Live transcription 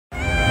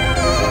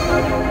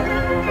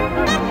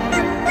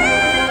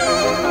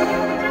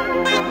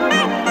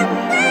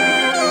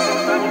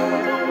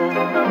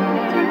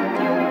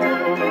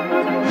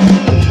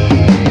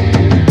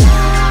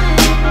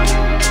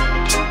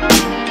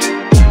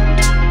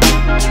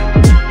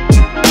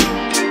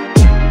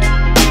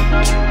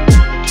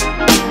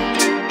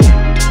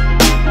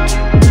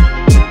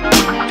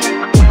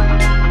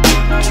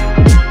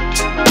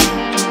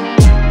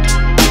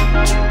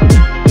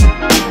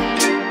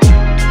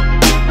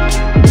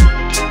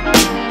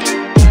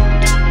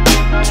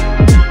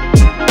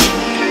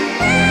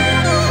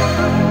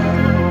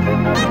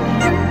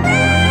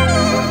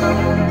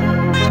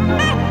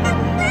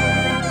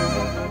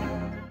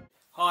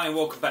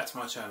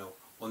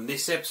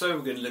this episode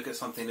we're going to look at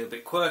something a little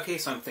bit quirky,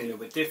 something a little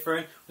bit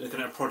different. We're looking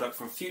at a product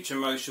from Future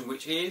Motion,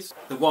 which is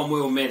the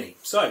Onewheel Mini.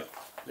 So,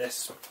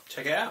 let's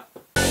check it out.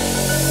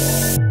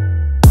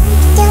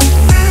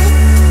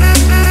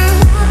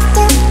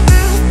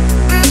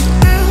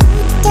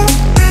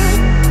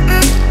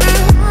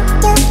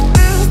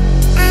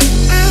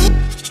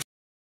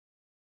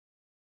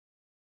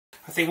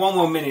 I think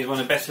Onewheel Mini is one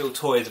of the best little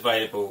toys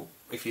available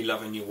if you're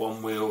loving your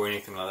one wheel or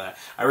anything like that.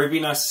 It would be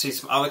nice to see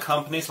some other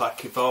companies like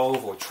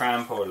Carve or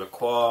Tramp or La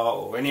Croix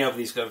or any of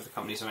these other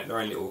companies that make their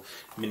own little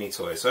mini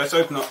toys. So let's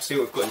open up and see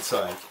what we've got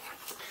inside.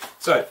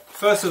 So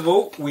first of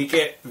all, we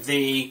get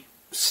the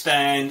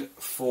stand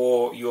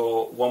for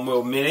your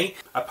Onewheel Mini.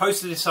 I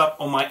posted this up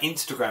on my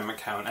Instagram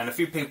account and a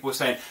few people were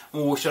saying,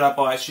 oh, should I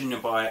buy it, shouldn't I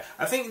buy it?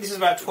 I think this is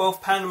about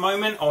 £12 a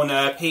moment on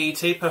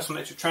PET, Personal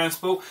Electric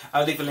Transport.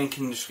 I'll leave a link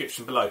in the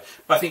description below.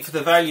 But I think for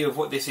the value of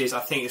what this is, I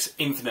think it's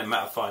infinite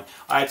amount of fun.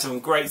 I had some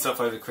great stuff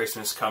over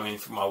Christmas coming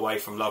from my way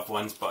from loved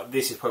ones, but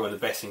this is probably one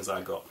of the best things I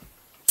got.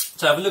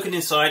 So have a look at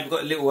inside. We've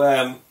got a little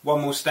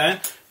Onewheel stand,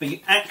 but you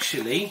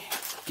actually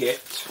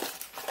get,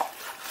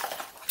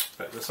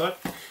 back to the side,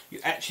 you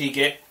actually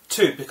get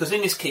two, because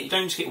in this kit you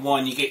don't just get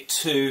one, you get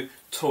two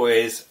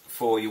toys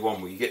for your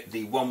Onewheel. You get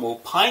the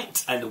Onewheel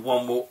Pint and the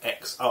Onewheel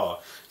XR.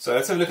 So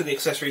let's have a look at the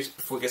accessories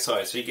before we get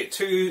started. So you get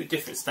two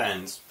different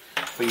stands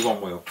for your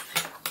Onewheel.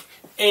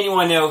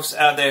 Anyone else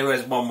out there who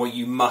has Onewheel,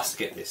 you must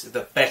get this. It's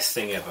the best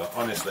thing ever,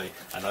 honestly,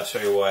 and I'll show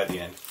you why at the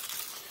end.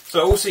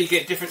 So also you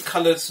get different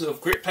colours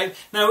of grip tape.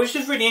 Now, which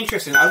is really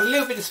interesting. I was a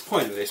little bit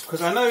disappointed with this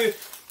because I don't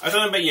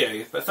know about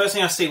you, but first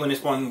thing I see when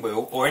it's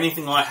Onewheel or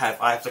anything I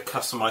have to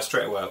customise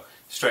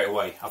straight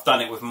away. I've done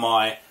it with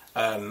my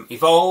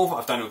Evolve,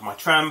 I've done it with my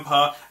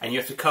Tramper, and you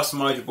have to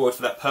customise your board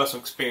for that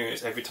personal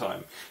experience every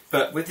time.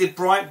 But with the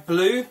bright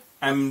blue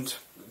and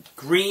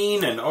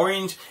green and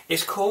orange,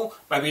 it's cool,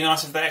 but it'd be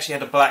nice if they actually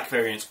had a black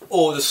variant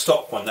or the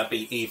stock one. That'd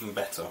be even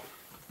better.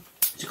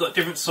 So you've got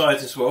different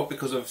sizes as well,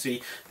 because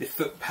obviously the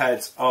foot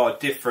pads are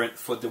different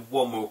for the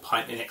Onewheel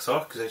Pint in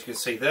XR, because as you can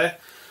see there,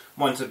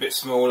 one's a bit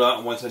smaller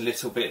and one's a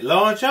little bit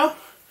larger.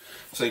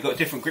 So you've got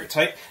different grip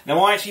tape.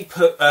 Now I actually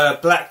put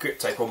black grip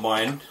tape on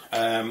mine,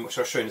 which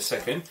I'll show you in a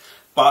second.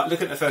 But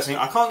look at the first thing.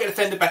 I can't get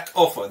the fender back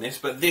off on this,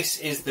 but this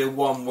is the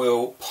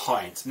Onewheel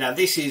Pint. Now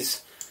this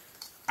is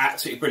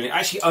absolutely brilliant. I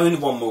actually own the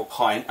Onewheel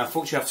Pint.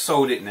 Unfortunately I've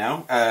sold it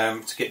now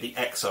to get the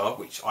XR,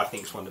 which I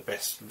think is one of the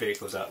best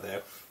vehicles out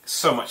there.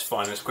 So much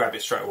fun. Let's grab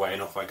it straight away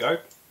and off I go.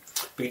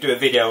 We can do a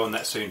video on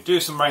that soon. Do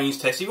some range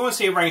tests. If you want to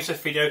see a range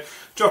test video,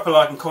 drop a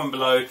like and comment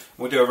below.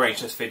 We'll do a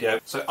range test video.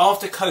 So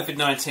after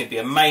COVID-19, it'd be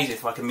amazing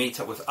if I can meet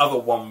up with other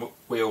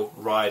one-wheel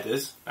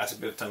riders. That's a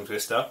bit of a tongue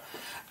twister.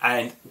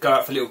 And go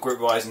out for little group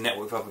rides and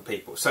network with other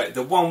people. So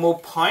the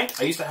Onewheel Pint,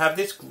 I used to have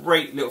this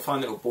great little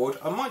fun little board.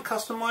 I might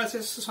customise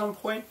this at some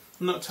point.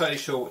 I'm not totally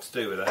sure what to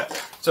do with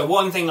that. So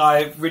one thing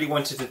I really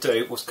wanted to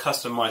do was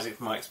customise it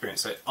for my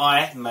experience. So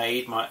I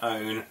made my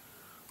own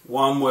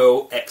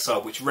Onewheel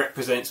XR, which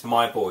represents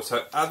my board.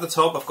 So at the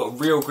top I've got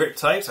real grip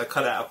tape, so I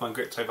cut out of my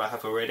grip tape I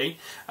have already.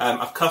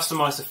 I've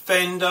customised the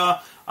fender,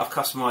 I've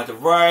customised the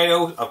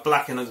rail, I've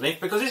blackened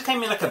underneath, because this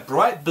came in like a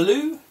bright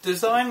blue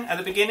design at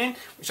the beginning,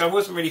 which I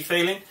wasn't really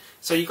feeling.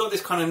 So you've got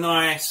this kind of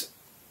nice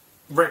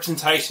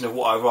representation of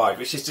what I ride,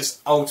 which is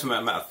just ultimate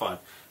amount of fun.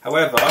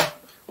 However,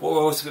 what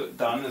we've also got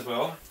done as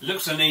well,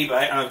 looks on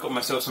eBay, and I've got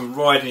myself some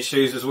riding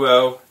shoes as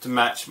well to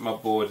match my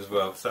board as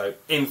well. So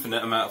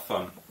infinite amount of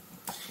fun.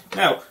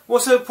 Now,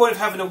 what's the point of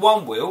having a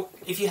Onewheel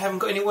if you haven't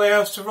got anywhere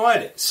else to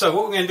ride it? So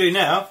what we're going to do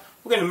now,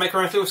 we're going to make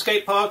our own little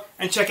skate park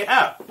and check it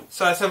out.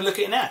 So let's have a look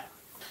at it now.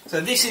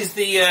 So this is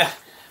the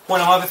one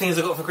of the other things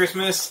I got for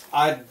Christmas.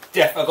 I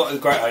got a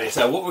great idea.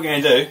 So what we're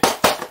going to do,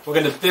 we're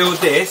going to build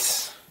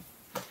this.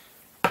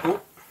 Ooh,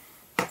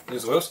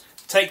 here's the wheels.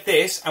 Take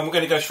this and we're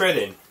going to go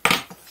shredding.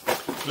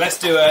 Let's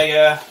do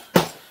a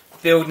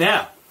build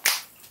now.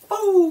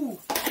 Woo!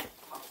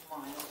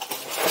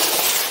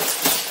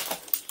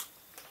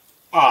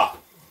 Ah,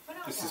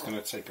 this is going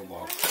to take a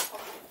while.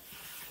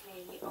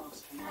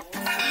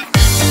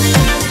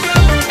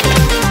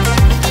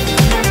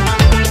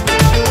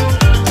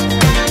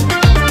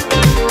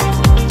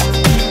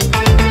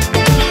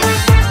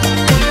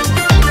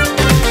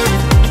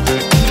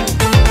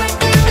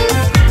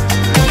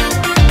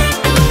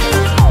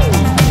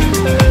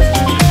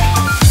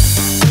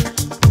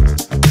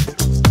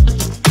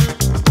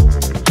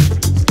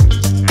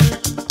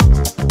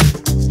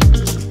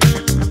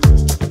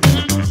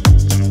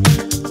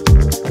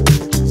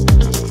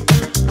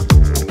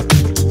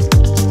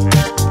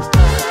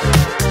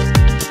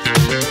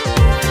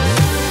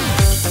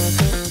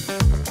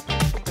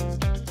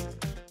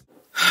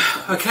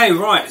 Okay,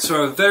 right,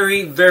 so a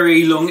very,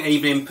 very long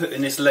evening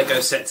putting this Lego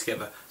set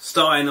together.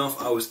 Starting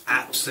off, I was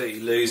absolutely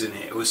losing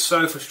it. It was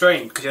so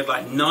frustrating because you had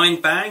like 9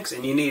 bags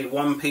and you needed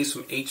one piece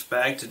from each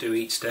bag to do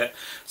each step.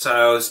 So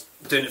I was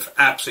doing it for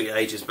absolutely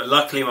ages. But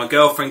luckily my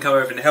girlfriend came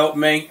over and helped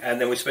me, and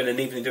then we spent an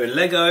evening doing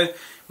Lego.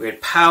 We had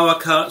power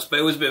cuts, but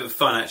it was a bit of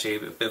fun actually,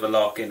 a bit of a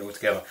lark getting it all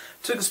together.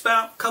 Took us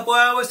about a couple of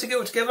hours to get it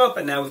all together,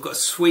 but now we've got a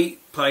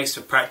sweet place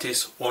to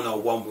practice on our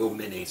Onewheel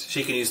Minis.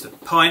 She can use the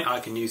Pint, I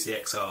can use the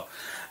XR.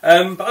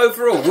 But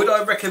overall, would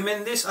I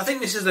recommend this? I think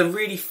this is a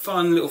really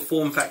fun little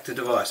form factor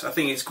device. I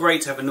think it's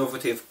great to have a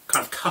novelty of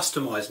kind of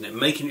customising it,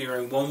 making it your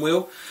own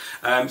Onewheel.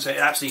 So it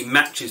absolutely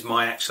matches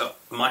my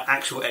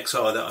actual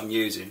XR that I'm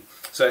using.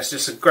 So it's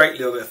just a great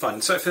little bit of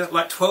fun. So for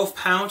like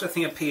 £12, I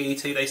think at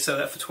PET they sell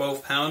that for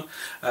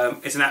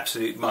 £12. It's an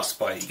absolute must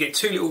buy. You get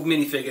 2 little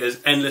minifigures,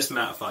 endless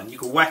amount of fun. You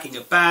can whack it in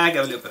your bag,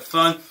 have a little bit of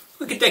fun.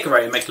 We could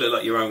decorate and make it look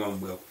like your own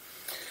Onewheel.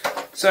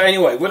 So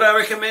anyway, would I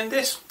recommend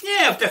this?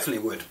 Yeah, I definitely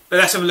would. But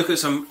let's have a look at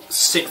some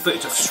sick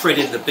footage of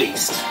Shredded the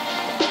Beast.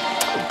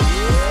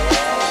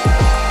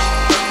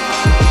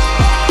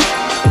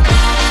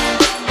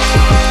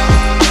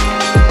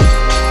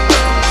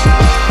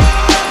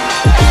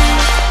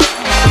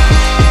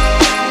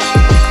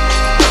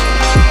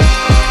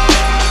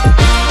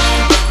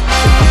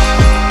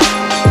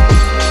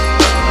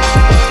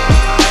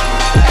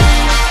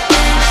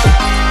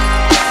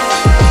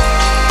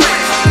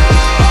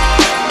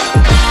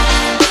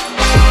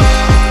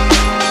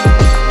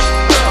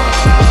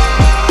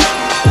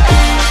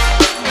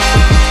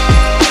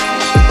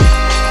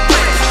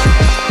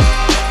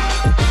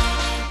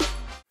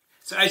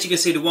 As you can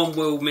see, the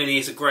Onewheel Mini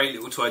is a great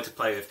little toy to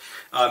play with.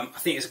 I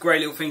think it's a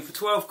great little thing for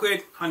 12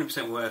 quid,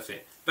 100% worth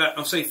it. But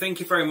I'll say thank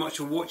you very much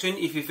for watching.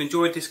 If you've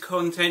enjoyed this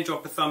content,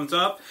 drop a thumbs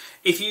up.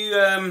 If you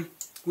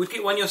would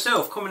get one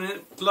yourself, comment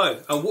it below.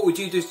 What would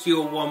you do to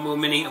your Onewheel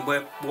Mini, and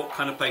what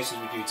kind of places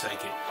would you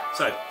take it?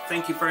 So,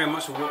 thank you very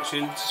much for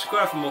watching.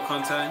 Subscribe for more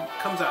content.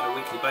 It comes out on a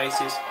weekly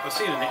basis. I'll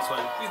see you in the next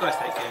one. You guys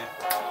take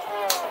care.